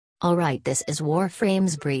Alright, this is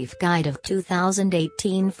Warframe's brief guide of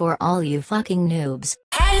 2018 for all you fucking noobs.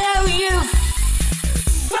 Hello you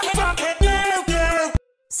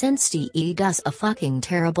Since DE does a fucking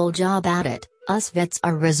terrible job at it, us vets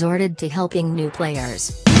are resorted to helping new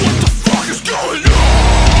players. What the fuck is going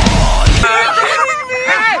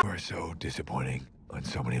on? We're so disappointing on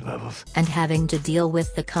so many levels. And having to deal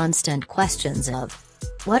with the constant questions of,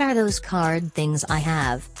 what are those card things I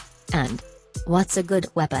have? And, what's a good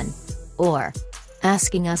weapon? Or,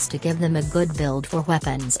 asking us to give them a good build for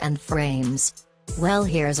weapons and frames. Well,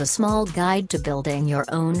 here's a small guide to building your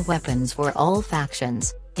own weapons for all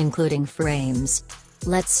factions, including frames.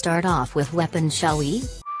 Let's start off with weapons, shall we?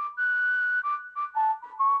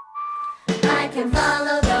 I can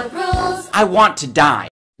follow the rules. I want to die.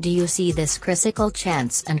 Do you see this critical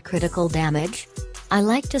chance and critical damage? I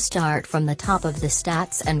like to start from the top of the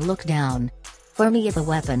stats and look down. For me, if a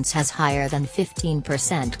weapon has higher than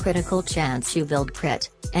 15% critical chance, you build crit,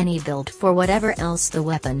 any build for whatever else the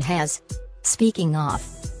weapon has. Speaking of,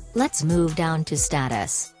 let's move down to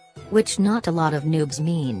status. Which not a lot of noobs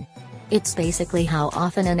mean. It's basically how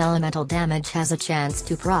often an elemental damage has a chance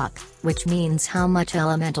to proc, which means how much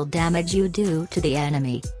elemental damage you do to the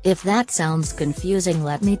enemy. If that sounds confusing,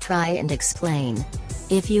 let me try and explain.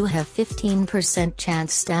 If you have 15%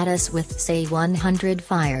 chance status with say 100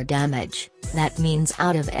 fire damage, that means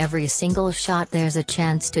out of every single shot there's a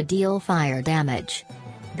chance to deal fire damage.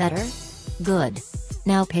 Better? Good.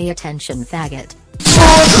 Now pay attention, faggot.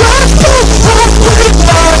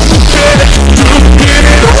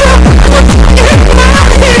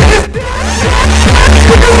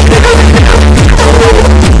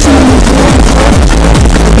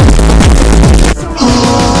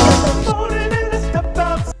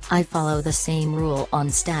 I follow the same rule on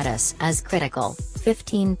status as critical,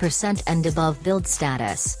 15% and above build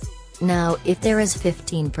status. Now if there is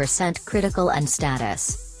 15% critical and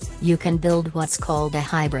status, you can build what's called a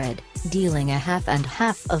hybrid, dealing a half and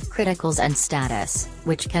half of criticals and status,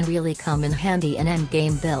 which can really come in handy in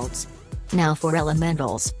endgame builds. Now for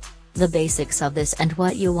elementals. The basics of this and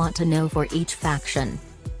what you want to know for each faction.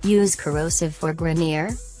 Use corrosive for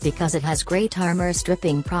Grineer, because it has great armor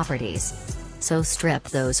stripping properties. So strip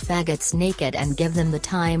those faggots naked and give them the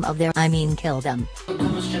time of their kill them.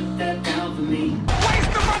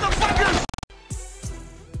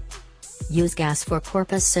 Use gas for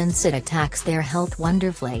Corpus since it attacks their health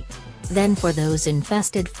wonderfully. Then for those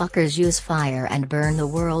infested fuckers, use fire and burn the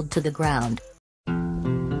world to the ground.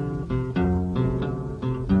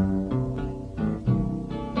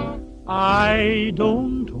 I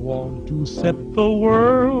don't want to set the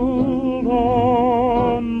world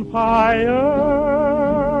on fire.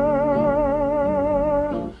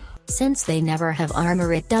 Since they never have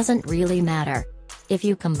armor, it doesn't really matter. If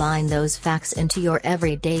you combine those facts into your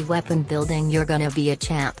everyday weapon building, you're gonna be a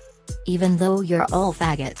champ. Even though you're all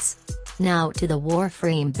faggots. Now to the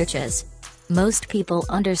Warframe bitches. Most people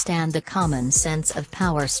understand the common sense of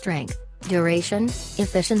power, strength, duration,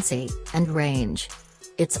 efficiency, and range.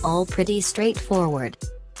 It's all pretty straightforward.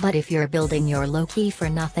 But if you're building your Loki for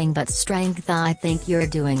nothing but strength, I think you're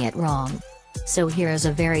doing it wrong. So here's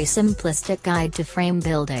a very simplistic guide to frame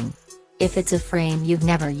building. If it's a frame you've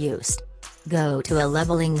never used, go to a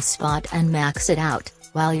leveling spot and max it out.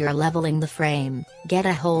 While you're leveling the frame, get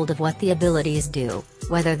a hold of what the abilities do,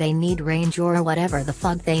 whether they need range or whatever the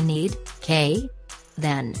fuck they need, okay?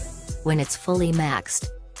 Then, when it's fully maxed,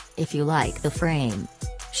 if you like the frame,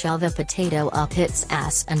 shove a potato up its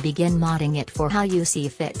ass and begin modding it for how you see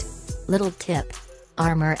fit. Little tip: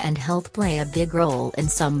 armor and health play a big role in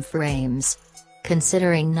some frames.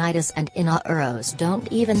 Considering Nidus and Inauros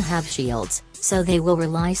don't even have shields, so they will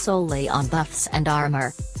rely solely on buffs and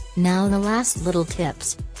armor. Now the last little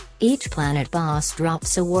tips. Each planet boss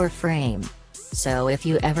drops a Warframe. So if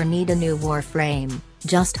you ever need a new Warframe,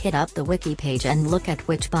 just hit up the wiki page and look at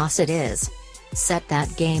which boss it is. Set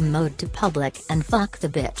that game mode to public and fuck the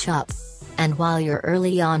bitch up. And while you're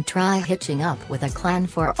early on, try hitching up with a clan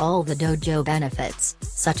for all the dojo benefits,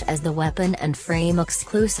 such as the weapon and frame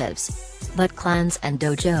exclusives. But clans and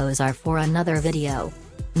dojos are for another video.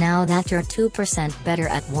 Now that you're 2% better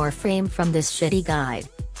at Warframe from this shitty guide,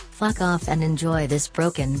 fuck off and enjoy this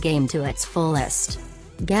broken game to its fullest.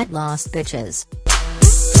 Get lost, bitches.